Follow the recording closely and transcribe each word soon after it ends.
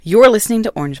You're listening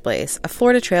to Orange Blaze, a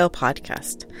Florida Trail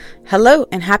podcast. Hello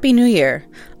and Happy New Year.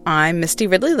 I'm Misty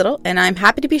Ridley Little, and I'm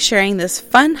happy to be sharing this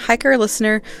fun hiker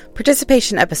listener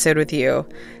participation episode with you.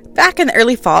 Back in the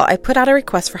early fall, I put out a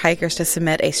request for hikers to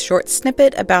submit a short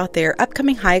snippet about their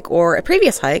upcoming hike or a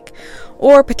previous hike,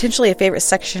 or potentially a favorite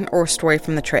section or story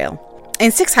from the trail.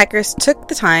 And 6 hikers took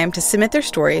the time to submit their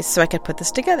stories so I could put this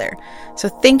together. So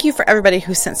thank you for everybody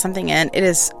who sent something in. It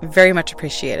is very much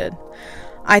appreciated.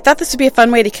 I thought this would be a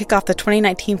fun way to kick off the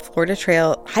 2019 Florida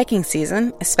Trail hiking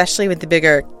season, especially with the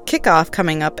bigger kickoff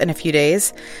coming up in a few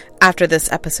days after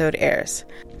this episode airs.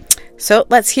 So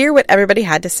let's hear what everybody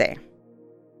had to say.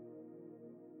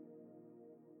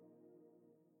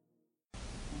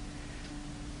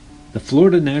 The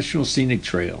Florida National Scenic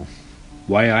Trail,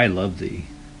 Why I Love Thee.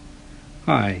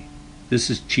 Hi, this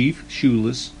is Chief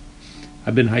Shoeless.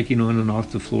 I've been hiking on and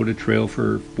off the Florida Trail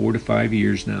for 4 to 5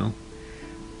 years now.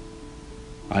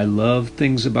 I love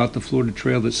things about the Florida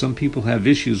Trail that some people have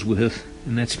issues with,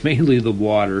 and that's mainly the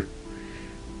water.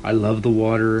 I love the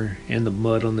water and the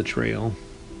mud on the trail.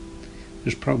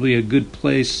 This is probably a good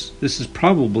place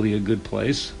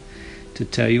to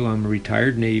tell you I'm a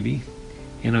retired Navy,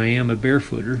 and I am a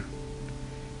barefooter.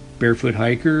 Barefoot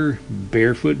hiker,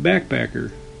 barefoot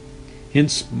backpacker.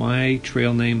 Hence my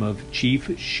trail name of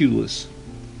Chief Shoeless.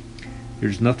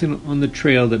 There's nothing on the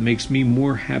trail that makes me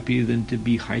more happy than to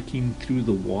be hiking through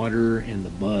the water and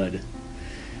the mud.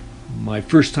 My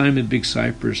first time in Big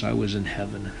Cypress, I was in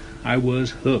heaven. I was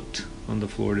hooked on the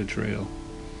Florida Trail.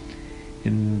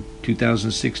 In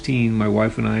 2016, my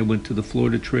wife and I went to the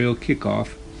Florida Trail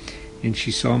kickoff, and she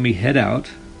saw me head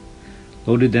out,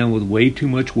 loaded down with way too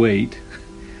much weight,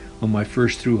 on my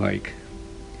first through hike.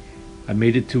 I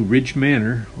made it to Ridge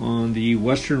Manor on the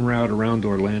western route around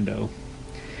Orlando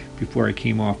before I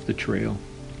came off the trail.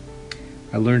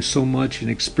 I learned so much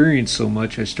and experienced so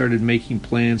much, I started making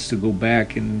plans to go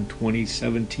back in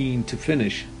 2017 to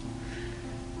finish.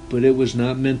 But it was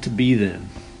not meant to be then.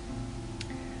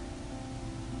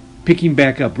 Picking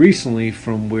back up recently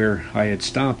from where I had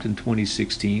stopped in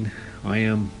 2016, I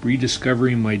am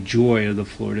rediscovering my joy of the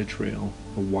Florida Trail,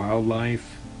 the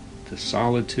wildlife, the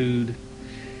solitude,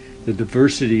 the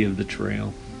diversity of the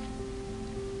trail.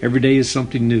 Every day is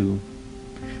something new.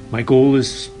 My goal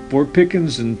is Fort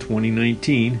Pickens in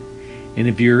 2019, and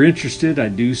if you're interested, I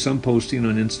do some posting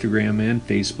on Instagram and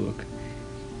Facebook.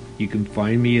 You can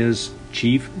find me as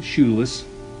Chief Shoeless.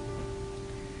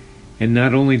 And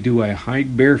not only do I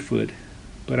hike barefoot,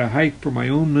 but I hike for my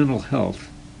own mental health,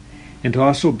 and to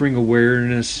also bring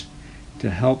awareness to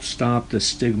help stop the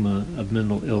stigma of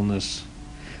mental illness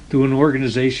through an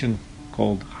organization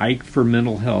called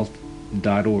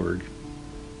hikeformentalhealth.org.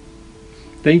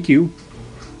 Thank you.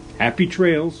 Happy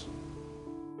trails.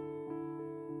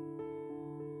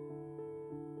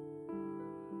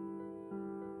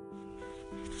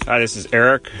 Hi, this is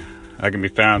Eric. I can be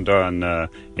found on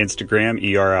Instagram,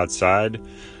 EROutside.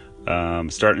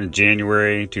 Starting in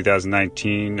January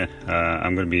 2019,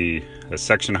 I'm going to be a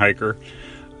section hiker.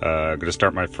 I'm going to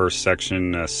start my first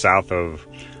section south of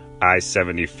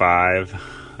I-75,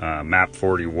 map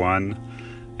 41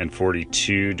 and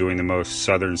 42, doing the most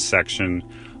southern section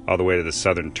all the way to the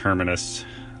southern terminus.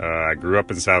 I grew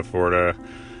up in South Florida.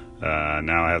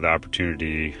 Now I have the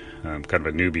opportunity, I'm kind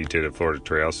of a newbie to the Florida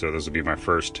Trail, so this will be my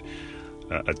first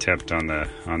attempt on the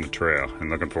trail, and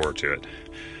looking forward to it.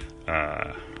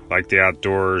 Like the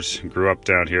outdoors, grew up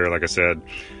down here, like I said.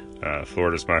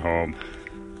 Florida's my home,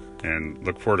 and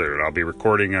look forward to it. I'll be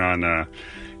recording on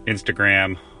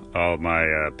Instagram all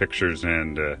my pictures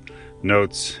and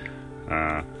notes,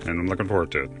 and I'm looking forward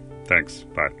to it. Thanks.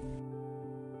 Bye.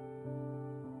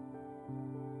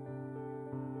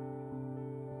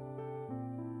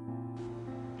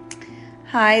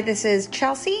 Hi, this is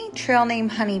Chelsea, trail name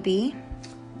Honeybee.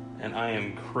 And I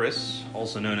am Chris,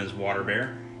 also known as Water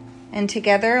Bear. And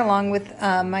together, along with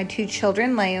my 2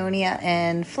 children, Lyonia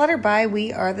and Flutterby,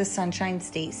 we are the Sunshine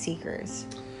State Seekers.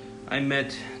 I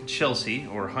met Chelsea,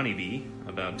 or Honeybee,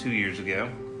 about 2 years ago,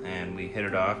 and we hit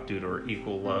it off due to our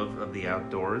equal love of the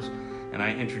outdoors, and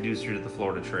I introduced her to the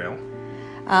Florida Trail.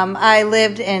 I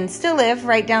lived and still live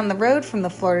right down the road from the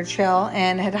Florida Trail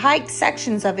and had hiked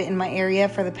sections of it in my area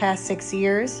for the past 6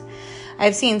 years.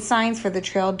 I've seen signs for the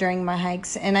trail during my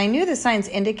hikes, and I knew the signs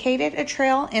indicated a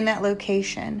trail in that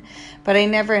location, but I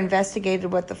never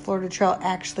investigated what the Florida Trail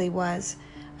actually was.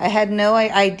 I had no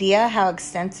idea how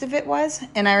extensive it was,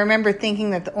 and I remember thinking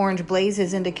that the orange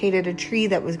blazes indicated a tree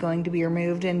that was going to be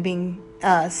removed and being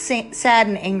sad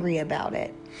and angry about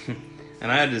it.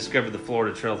 And I had discovered the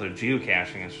Florida Trail through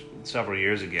geocaching several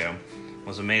years ago.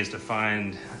 Was amazed to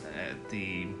find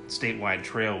the statewide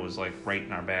trail was like right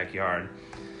in our backyard.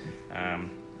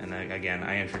 And again,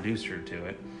 I introduced her to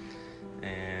it.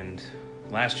 And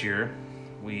last year,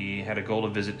 we had a goal to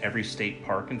visit every state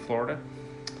park in Florida.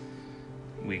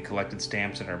 We collected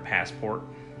stamps in our passport,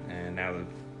 and now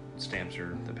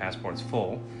the passport's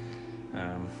full.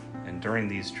 And during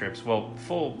these trips, well,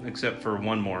 full except for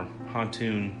one more,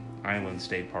 Pontoon Island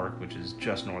State Park, which is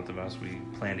just north of us. We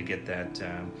plan to get that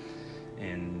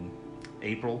in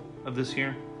April of this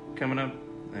year coming up.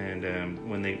 And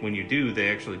when you do, they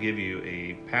actually give you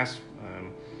a pass,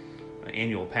 an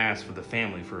annual pass for the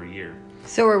family for a year.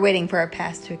 So we're waiting for our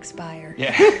pass to expire.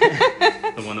 Yeah,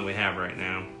 the one that we have right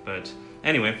now. But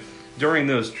anyway, during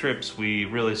those trips, we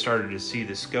really started to see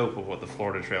the scope of what the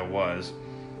Florida Trail was.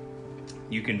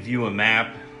 You can view a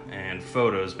map and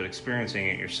photos, but experiencing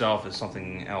it yourself is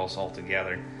something else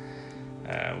altogether.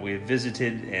 We have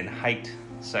visited and hiked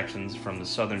sections from the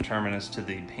southern terminus to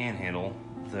the Panhandle,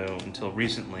 though until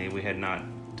recently we had not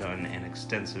done an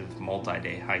extensive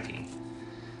multi-day hiking.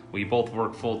 We both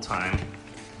work full-time,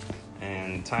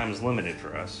 and time is limited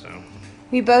for us, so...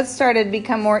 We both started to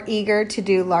become more eager to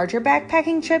do larger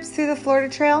backpacking trips through the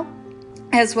Florida Trail,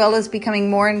 as well as becoming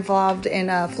more involved in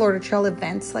Florida Trail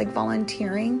events like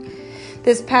volunteering.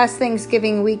 This past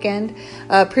Thanksgiving weekend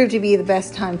proved to be the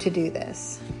best time to do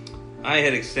this. I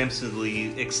had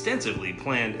extensively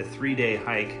planned a 3-day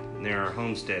hike near our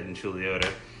homestead in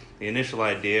Chuliota. The initial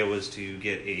idea was to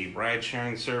get a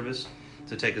ride-sharing service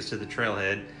to take us to the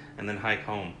trailhead and then hike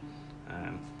home.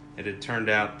 It had turned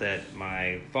out that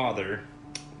my father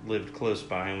lived close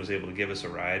by and was able to give us a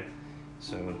ride,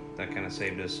 so that kind of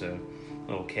saved us a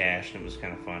little cash, and it was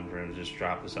kind of fun for him to just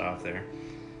drop us off there.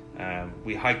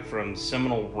 We hiked from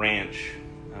Seminole Ranch,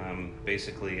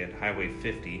 basically at Highway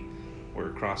 50, where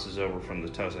it crosses over from the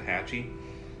Tosahatchee,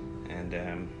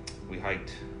 and we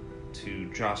hiked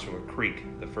to Joshua Creek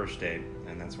the first day,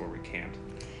 and that's where we camped.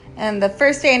 And the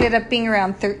first day ended up being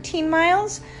around 13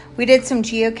 miles. We did some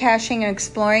geocaching and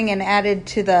exploring and added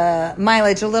to the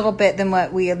mileage a little bit than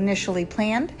what we initially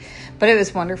planned, but it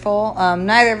was wonderful.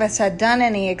 Neither of us had done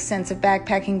any extensive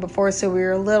backpacking before, so we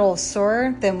were a little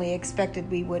sore than we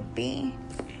expected we would be.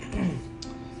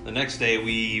 The next day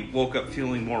we woke up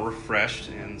feeling more refreshed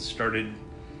and started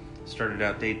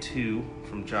out day 2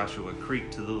 from Joshua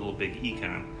Creek to the Little Big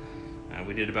Econ.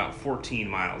 We did about 14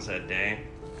 miles that day,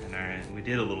 and we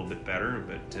did a little bit better,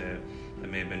 but that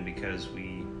may have been because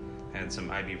we had some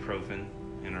ibuprofen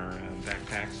in our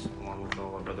backpacks along with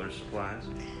all our other supplies.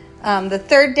 The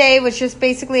third day was just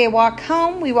basically a walk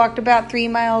home. We walked about 3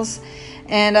 miles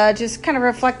and just kind of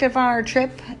reflected on our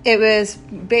trip. It was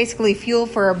basically fuel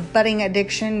for a budding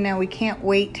addiction. Now we can't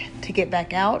wait to get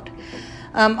back out.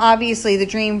 Obviously, the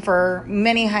dream for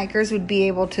many hikers would be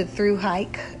able to through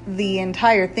hike the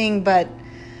entire thing, but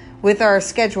with our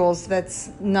schedules,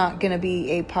 that's not going to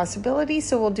be a possibility,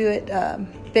 so we'll do it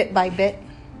bit by bit.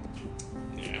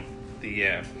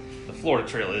 Yeah, the Florida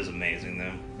Trail is amazing,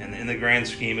 though. And in the grand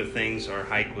scheme of things, our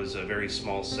hike was a very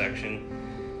small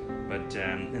section, but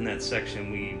in that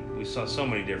section, we saw so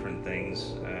many different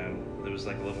things. There was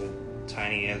like a little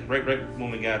tiny, right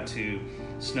when we got to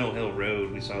Snow Hill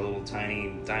Road, we saw a little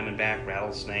tiny diamondback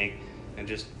rattlesnake, and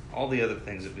just all the other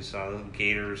things that we saw. Little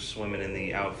gators swimming in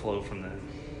the outflow from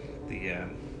the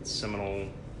Seminole,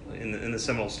 in the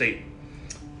Seminole State,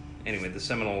 anyway, the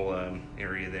Seminole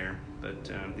area there,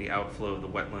 but the outflow of the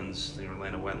wetlands, the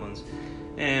Orlando wetlands.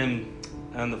 And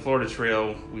on the Florida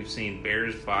Trail, we've seen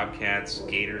bears, bobcats,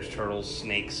 gators, turtles,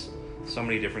 snakes, so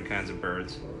many different kinds of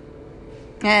birds.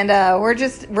 And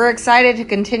we're excited to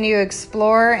continue to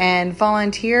explore and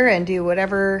volunteer and do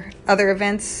whatever other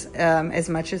events as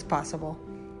much as possible.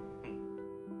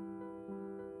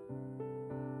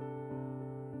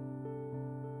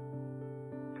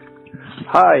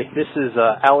 Hi, this is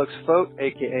Alex Fote,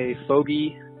 aka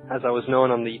Fogey, as I was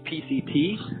known on the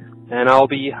PCT, and I'll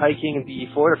be hiking the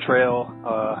Florida Trail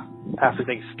after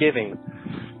Thanksgiving.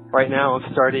 Right now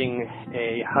I'm starting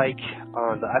a hike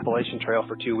on the Appalachian Trail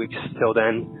for 2 weeks till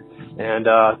then, and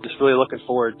just really looking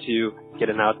forward to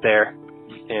getting out there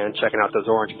and checking out those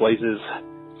orange blazes.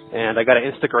 And I got an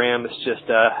Instagram, it's just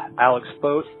Alex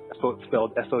Fote, Fote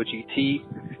spelled F-O-G-T.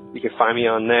 You can find me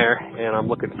on there, and I'm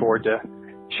looking forward to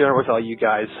sharing with all you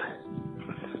guys.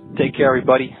 Take care,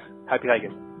 everybody. Happy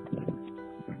hiking.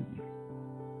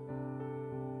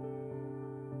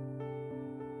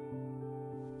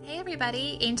 Hey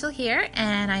everybody, Angel here,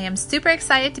 and I am super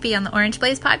excited to be on the Orange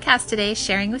Blaze podcast today,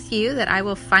 sharing with you that I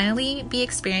will finally be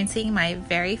experiencing my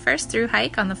very first thru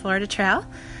hike on the Florida Trail.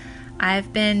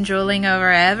 I've been drooling over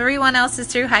everyone else's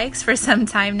thru hikes for some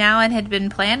time now and had been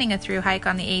planning a thru hike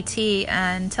on the AT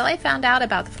until I found out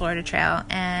about the Florida Trail.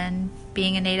 And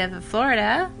being a native of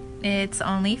Florida, it's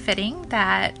only fitting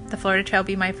that the Florida Trail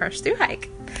be my first through hike.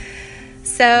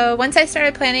 So once I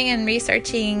started planning and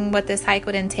researching what this hike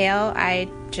would entail, I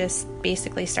just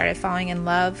basically started falling in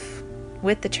love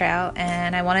with the trail,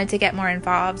 and I wanted to get more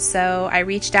involved. So I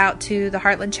reached out to the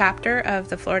Heartland chapter of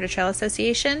the Florida Trail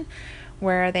Association,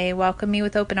 where they welcomed me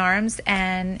with open arms,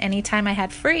 and anytime I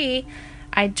had free,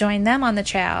 I joined them on the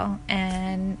trail.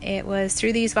 And it was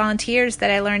through these volunteers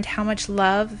that I learned how much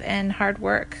love and hard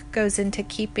work goes into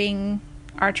keeping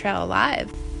our trail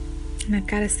alive. And I've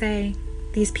got to say,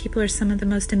 these people are some of the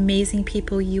most amazing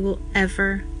people you will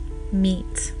ever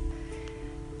meet.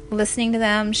 Listening to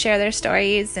them share their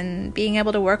stories and being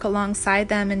able to work alongside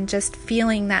them and just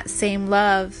feeling that same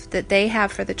love that they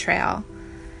have for the trail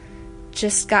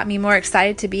just got me more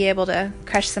excited to be able to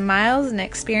crush some miles and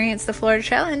experience the Florida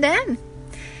Trail end to end.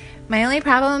 My only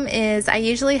problem is I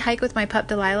usually hike with my pup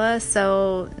Delilah,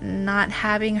 so not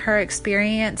having her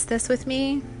experience this with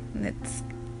me, it's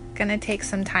gonna take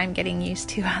some time getting used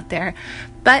to out there.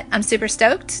 But I'm super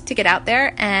stoked to get out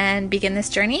there and begin this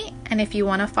journey. And if you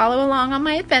want to follow along on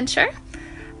my adventure,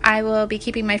 I will be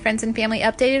keeping my friends and family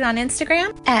updated on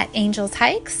Instagram at Angels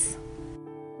Hikes.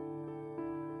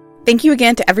 Thank you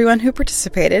again to everyone who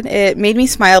participated. It made me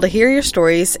smile to hear your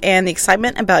stories and the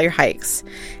excitement about your hikes.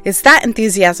 It's that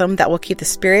enthusiasm that will keep the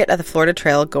spirit of the Florida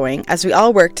Trail going as we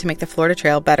all work to make the Florida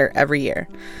Trail better every year.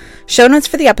 Show notes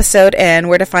for the episode and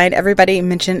where to find everybody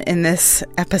mentioned in this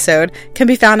episode can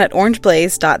be found at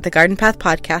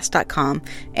orangeblaze.thegardenpathpodcast.com,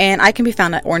 and I can be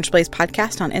found at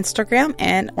orangeblazepodcast on Instagram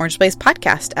and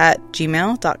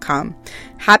orangeblazepodcast@gmail.com.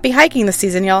 Happy hiking this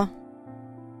season, y'all!